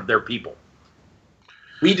progression of their people.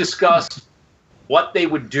 We discussed what they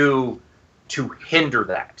would do to hinder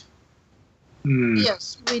that.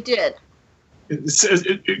 Yes, we did.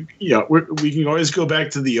 We can always go back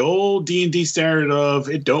to the old D&D standard of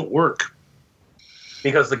it don't work.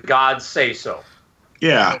 Because the gods say so.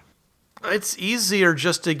 Yeah. It's easier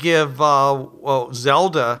just to give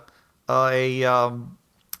Zelda a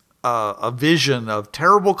vision of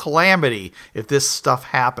terrible calamity if this stuff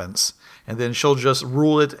happens, and then she'll just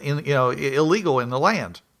rule it illegal in the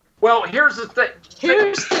land. Well, here's the thing.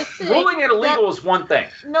 Here's the thing. Ruling it illegal is one thing.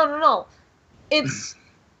 No. It's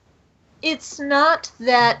not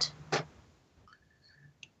that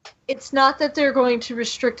they're going to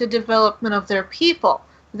restrict the development of their people.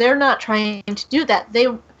 They're not trying to do that.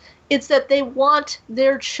 It's that they want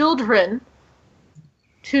their children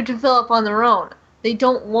to develop on their own. They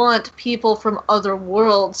don't want people from other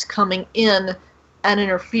worlds coming in and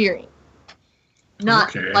interfering.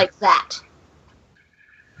 Not Okay. like that.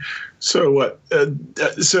 So what?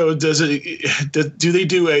 So does it? Do they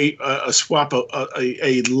do a swap,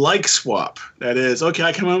 a like swap? That is, okay.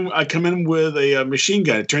 I come in with a machine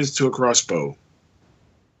gun. It turns into a crossbow.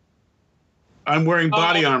 I'm wearing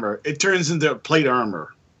body armor. It turns into plate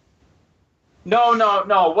armor.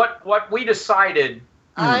 No. What we decided.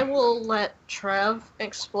 I will let Trev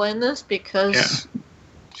explain this because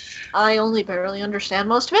I only barely understand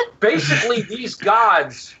most of it. Basically, these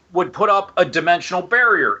gods would put up a dimensional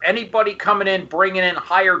barrier. Anybody coming in, bringing in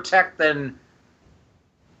higher tech than,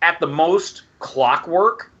 at the most,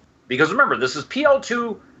 Clockwork. Because remember, this is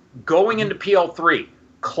PL2 going into PL3.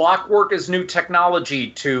 Clockwork is new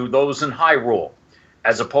technology to those in Hyrule,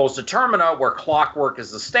 as opposed to Termina, where Clockwork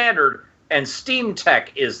is the standard and Steam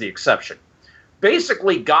Tech is the exception.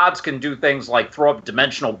 Basically, gods can do things like throw up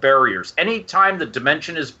dimensional barriers. Anytime the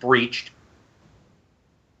dimension is breached,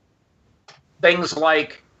 things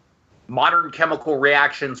like modern chemical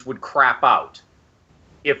reactions would crap out.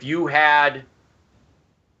 If you had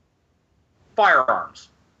firearms,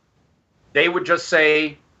 they would just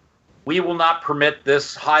say, we will not permit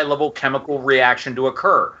this high-level chemical reaction to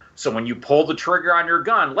occur. So when you pull the trigger on your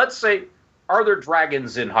gun, let's say, are there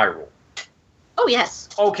dragons in Hyrule? Oh, yes.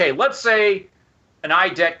 Okay, let's say an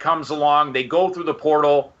Eidet comes along, they go through the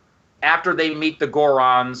portal, after they meet the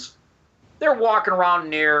Gorons, they're walking around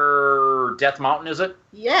near Death Mountain, is it?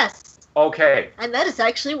 Yes. Okay. And that is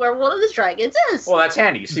actually where one of the dragons is. Well, that's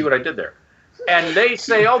handy. You see what I did there? And they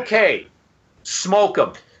say, okay, smoke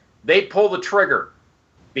them. They pull the trigger.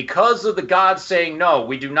 Because of the gods saying, no,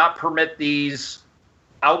 we do not permit these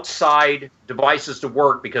outside devices to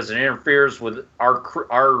work because it interferes with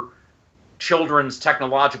our children's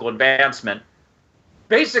technological advancement.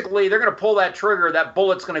 Basically, they're going to pull that trigger. That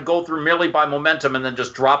bullet's going to go through merely by momentum and then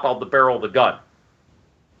just drop out the barrel of the gun.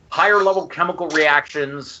 Higher level chemical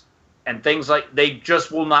reactions and things like, they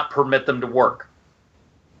just will not permit them to work.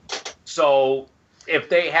 So if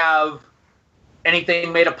they have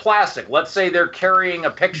anything made of plastic, let's say they're carrying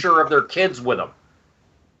a picture of their kids with them.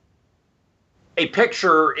 A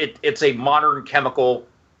picture, it's a modern chemical,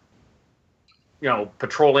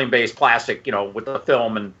 petroleum-based plastic, with the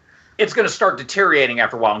film, and it's going to start deteriorating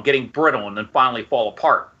after a while and getting brittle and then finally fall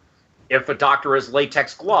apart. If a doctor has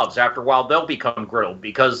latex gloves, after a while they'll become brittle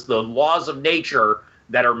because the laws of nature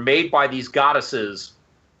that are made by these goddesses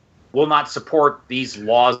will not support these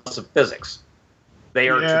laws of physics. They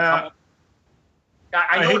are to come.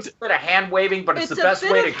 I know it's a bit of hand waving, but it's the best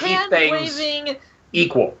way to keep things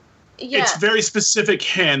equal. Yeah. It's very specific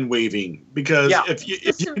hand waving because if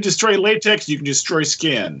you can destroy latex, you can destroy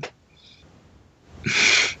skin.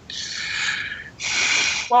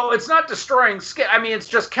 Well, it's not destroying skin. I mean, it's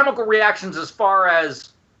just chemical reactions as far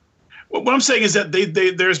as... What I'm saying is that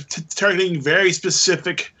they're targeting very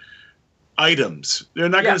specific items. They're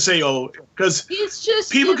not going to say, because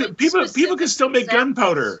people can still make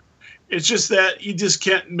gunpowder. It's just that you just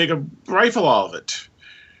can't make a rifle out of it.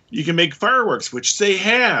 You can make fireworks, which they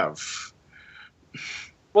have.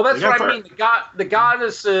 Well, that's what I mean. The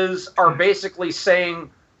goddesses are basically saying,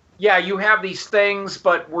 yeah, you have these things,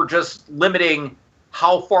 but we're just limiting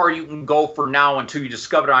how far you can go for now until you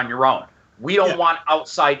discover it on your own. We don't want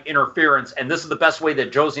outside interference, and this is the best way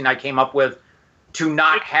that Josie and I came up with to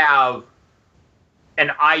not have an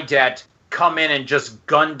Eidet come in and just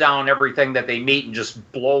gun down everything that they meet and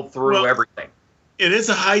just blow through everything. It is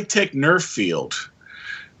a high-tech Nerf field.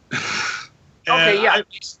 Okay,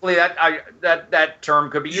 basically that term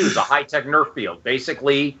could be used, a high-tech Nerf field.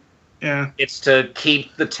 Basically, it's to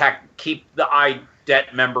keep the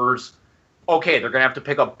Eidet members. Okay, they're going to have to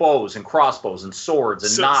pick up bows and crossbows and swords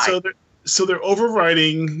and knives. So they're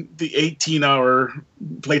overriding the 18-hour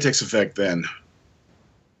playtex effect then.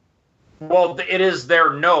 Well, it is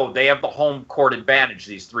their node. They have the home court advantage,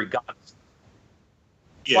 these three gods.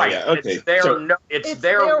 Yeah, right. Okay. It's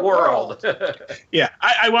their world. Yeah,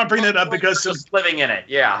 I want to bring that up because just living in it.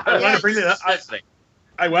 Yeah, I want to bring that up.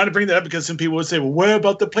 I want to bring that up because some people would say, "Well, what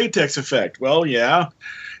about the playtex effect?" Well, yeah,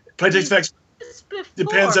 playtex effect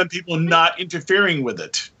depends on people not interfering with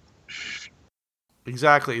it.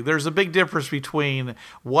 Exactly. There's a big difference between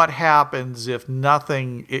what happens if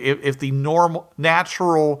the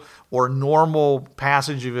natural or normal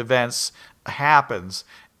passage of events happens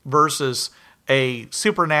versus a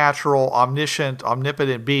supernatural, omniscient,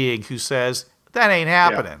 omnipotent being who says, that ain't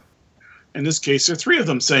happening. Yeah. In this case, there are three of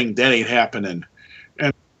them saying that ain't happening.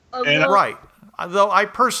 And right. Though I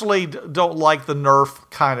personally don't like the Nerf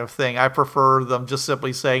kind of thing. I prefer them just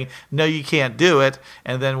simply saying, no, you can't do it.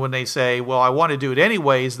 And then when they say, well, I want to do it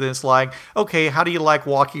anyways, then it's like, okay, how do you like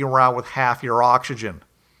walking around with half your oxygen?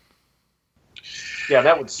 Yeah,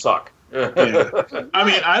 that would suck. I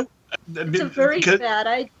mean, it's a very bad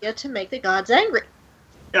idea to make the gods angry.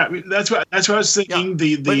 Yeah, I mean, that's what I was thinking.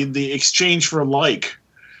 Yeah, the exchange for like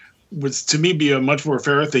would, to me, be a much more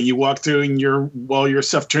fair thing. You walk through and your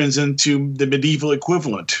stuff turns into the medieval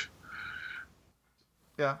equivalent.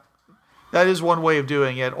 Yeah. That is one way of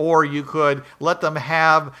doing it. Or you could let them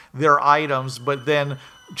have their items, but then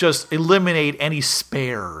just eliminate any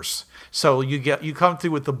spares. So you come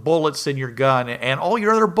through with the bullets in your gun, and all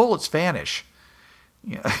your other bullets vanish.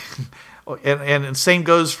 Yeah. And same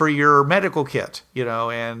goes for your medical kit,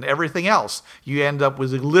 and everything else. You end up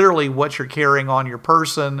with literally what you're carrying on your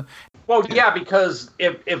person. Well, yeah, because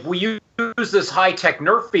if we use this high-tech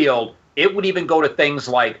Nerf field, it would even go to things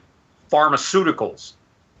like pharmaceuticals.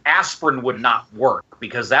 Aspirin would not work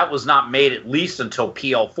because that was not made at least until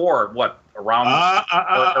PL4. What around?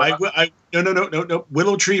 No.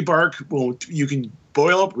 Willow tree bark. Well, you can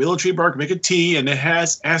boil up willow tree bark, make a tea, and it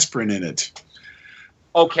has aspirin in it.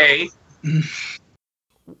 Okay.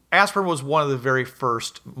 Aspirin was one of the very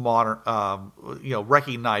first modern,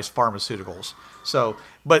 recognized pharmaceuticals. So,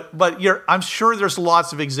 but I'm sure there's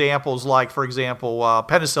lots of examples. Like, for example,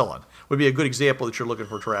 penicillin would be a good example that you're looking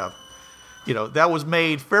for, Trav. That was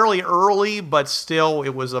made fairly early, but still,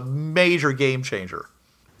 it was a major game changer.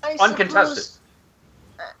 Uncontested.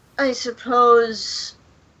 I suppose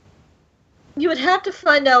you would have to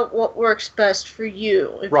find out what works best for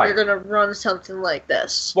you if you're going to run something like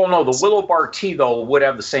this. Well, no, the willow bark tea though would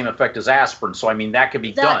have the same effect as aspirin, so I mean that could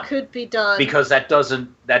be done. That could be done because that doesn't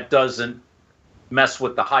mess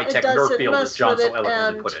with the high-tech Nerf field, as John so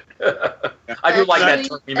eloquently put it. I do like that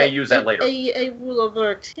term. You may use that later. A willow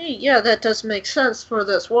bark tea, yeah, that does make sense for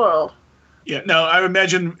this world. Yeah, no, I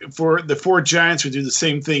imagine for the four giants would do the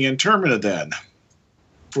same thing in Termina then,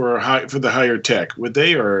 for the higher tech, would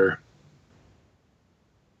they, or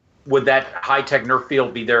would that high-tech Nerf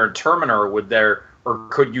field be there in Termina, or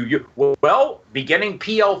could you? Well, beginning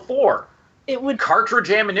PL4, it would cartridge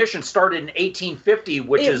ammunition started in 1850,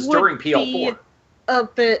 which is during PL4. A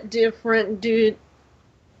bit different, dude.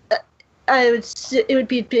 I would say it would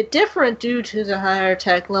be a bit different due to the higher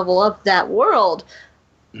tech level of that world.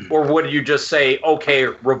 Or would you just say, okay,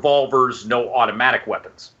 revolvers, no automatic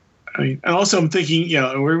weapons? I mean, and also I'm thinking,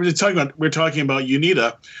 we're talking about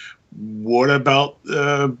UNITA. What about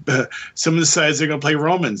some of the sides they're going to play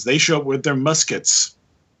Romans? They show up with their muskets.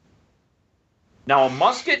 Now a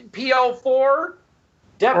musket in PL4,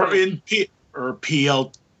 definitely, or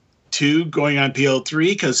PL2 going on PL3,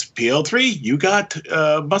 because PL3 you got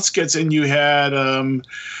muskets and you had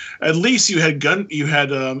at least you had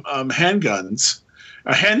handguns.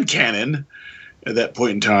 A hand cannon at that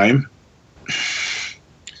point in time.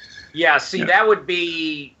 Yeah, that would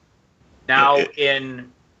be now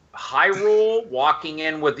in Hyrule, walking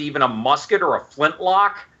in with even a musket or a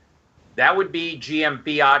flintlock. That would be GM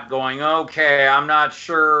Fiat going, okay, I'm not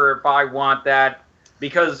sure if I want that.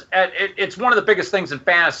 Because it's one of the biggest things in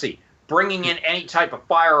fantasy. Bringing in any type of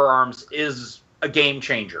firearms is a game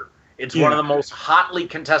changer. It's one of the most hotly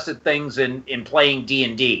contested things in playing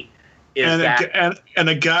D&D. And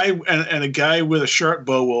a guy with a sharp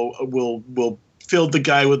bow will fill the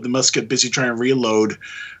guy with the musket busy trying to reload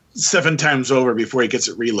 7 times over before he gets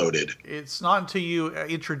it reloaded. It's not until you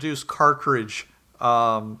introduce cartridge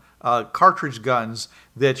guns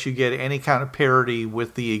that you get any kind of parity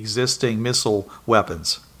with the existing missile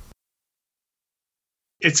weapons.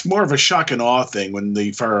 It's more of a shock and awe thing when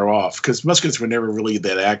they fire off, because muskets were never really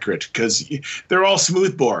that accurate because they're all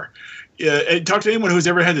smoothbore. Talk to anyone who's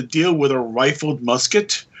ever had to deal with a rifled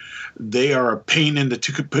musket. They are a pain in the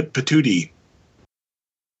patootie.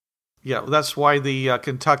 Yeah, that's why the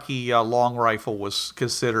Kentucky long rifle was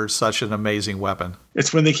considered such an amazing weapon.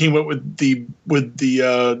 It's when they came up with the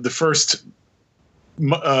first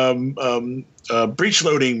breech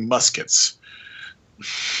loading muskets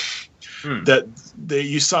that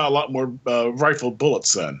you saw a lot more rifled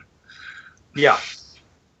bullets then. Yeah.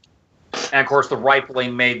 And, of course, the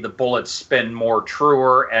rifling made the bullets spin more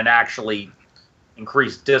truer and actually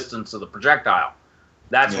increase distance of the projectile.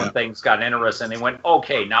 That's when things got interesting. They went,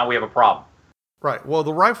 okay, now we have a problem. Right. Well,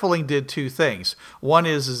 the rifling did two things. One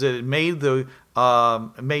is that it made the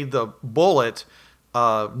bullet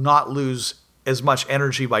not lose as much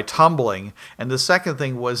energy by tumbling. And the second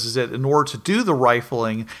thing was that in order to do the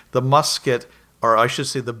rifling, the musket, or I should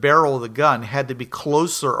say the barrel of the gun, had to be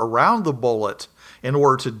closer around the bullet in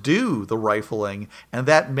order to do the rifling, and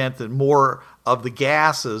that meant that more of the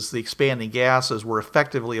gases, the expanding gases, were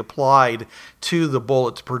effectively applied to the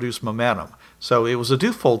bullet to produce momentum. So it was a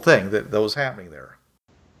twofold thing that was happening there.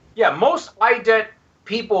 Yeah, most IDET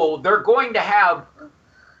people, they're going to have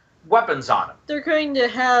weapons on them. They're going to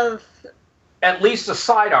have at least a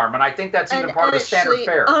sidearm, and I think that's even part of the standard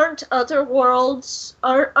fare. Aren't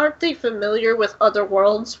they familiar with other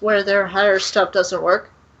worlds where their higher stuff doesn't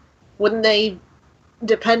work? Wouldn't they,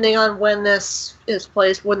 depending on when this is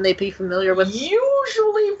placed, wouldn't they be familiar with?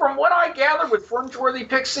 Usually, from what I gather with Fringeworthy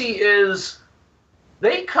Pixie, is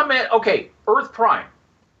they come in, okay, Earth Prime.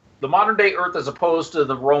 the modern day Earth as opposed to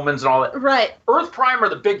the Romans and all that. Right. Earth Prime are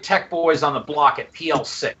the big tech boys on the block at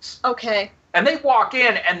PL6. Okay. And they walk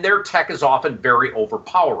in, and their tech is often very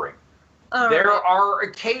overpowering. There are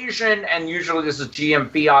occasion, and usually this is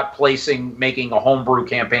GM Fiat making a homebrew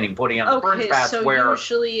campaign and putting on the fringe paths so where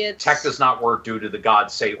usually it's... tech does not work due to the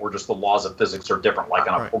gods say, or just the laws of physics are different, like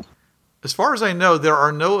on a... As far as I know, there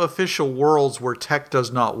are no official worlds where tech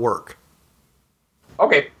does not work.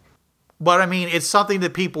 Okay. But I mean, it's something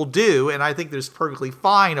that people do, and I think there's perfectly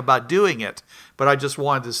fine about doing it. But I just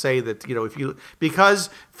wanted to say that,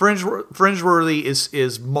 because Fringeworthy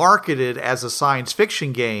is marketed as a science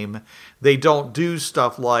fiction game, they don't do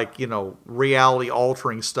stuff like, reality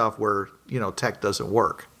altering stuff where, tech doesn't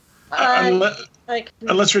work.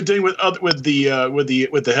 Unless we're dealing with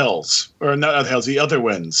the hells, or not the hells, the other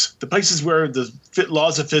winds, the places where the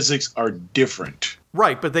laws of physics are different.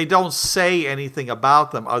 Right, but they don't say anything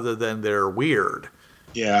about them other than they're weird.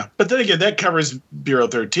 Yeah, but then again, that covers Bureau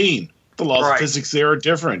 13. The laws of physics there are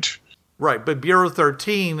different. Right, but Bureau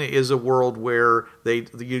 13 is a world where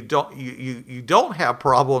you don't have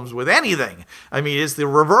problems with anything. I mean, it's the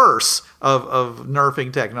reverse of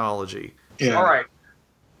nerfing technology. Yeah. All right.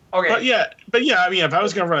 Okay. But yeah. I mean, if I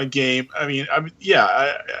was going to run a game, I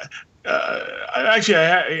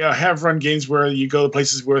have run games where you go to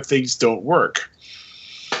places where things don't work.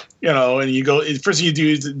 And you go. First thing you do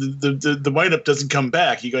is the wind-up doesn't come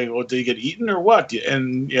back. You go, well, did you get eaten or what?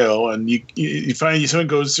 And you find someone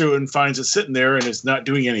goes through and finds it sitting there and it's not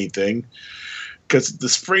doing anything because the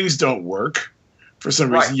springs don't work for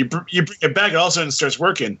some reason. You bring it back, and all of a sudden it starts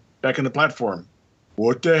working back on the platform.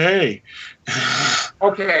 What the hey?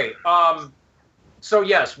 Okay. So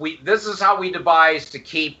yes, this is how we devise to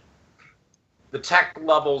keep the tech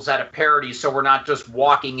levels at a parity, so we're not just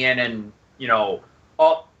walking in and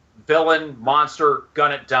villain, monster,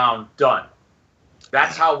 gun it down, done.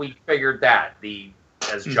 That's how we figured that.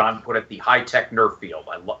 As John put it, the high-tech nerf field.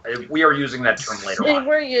 We are using that term later on.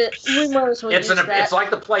 We might as well use that. It's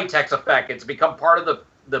like the Playtex effect. It's become part of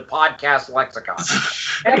the podcast lexicon.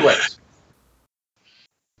 Anyways.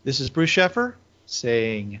 This is Bruce Sheffer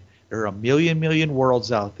saying there are a million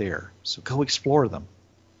worlds out there, so go explore them.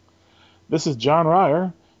 This is John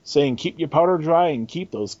Ryer saying keep your powder dry and keep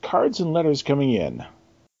those cards and letters coming in.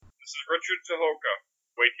 This is Richard Tahoka.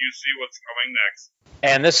 Wait till you see what's coming next.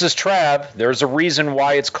 And this is Trav. There's a reason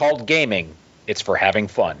why it's called gaming. It's for having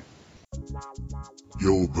fun.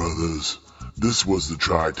 Yo, brothers. This was the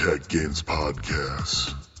TriTech Games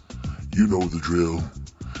Podcast. You know the drill.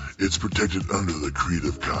 It's protected under the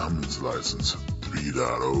Creative Commons License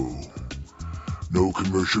 3.0. No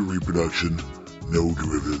commercial reproduction, no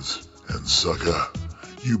derivatives, and sucker,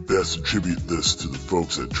 you best attribute this to the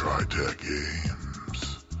folks at TriTech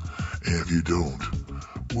Games. And if you don't,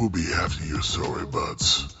 we'll be after your sorry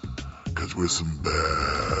butts, 'cause we're some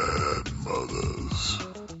bad mothers.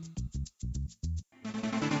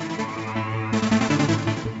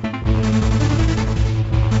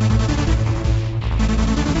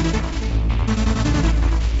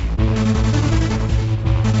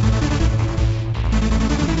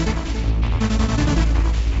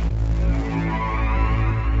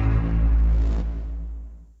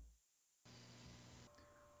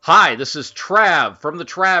 Hi, this is Trav from the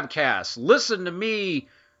Travcast. Listen to me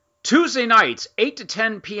Tuesday nights, 8 to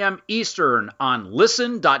 10 p.m. Eastern on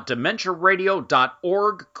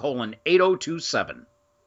listen.dementiaradio.org:8027.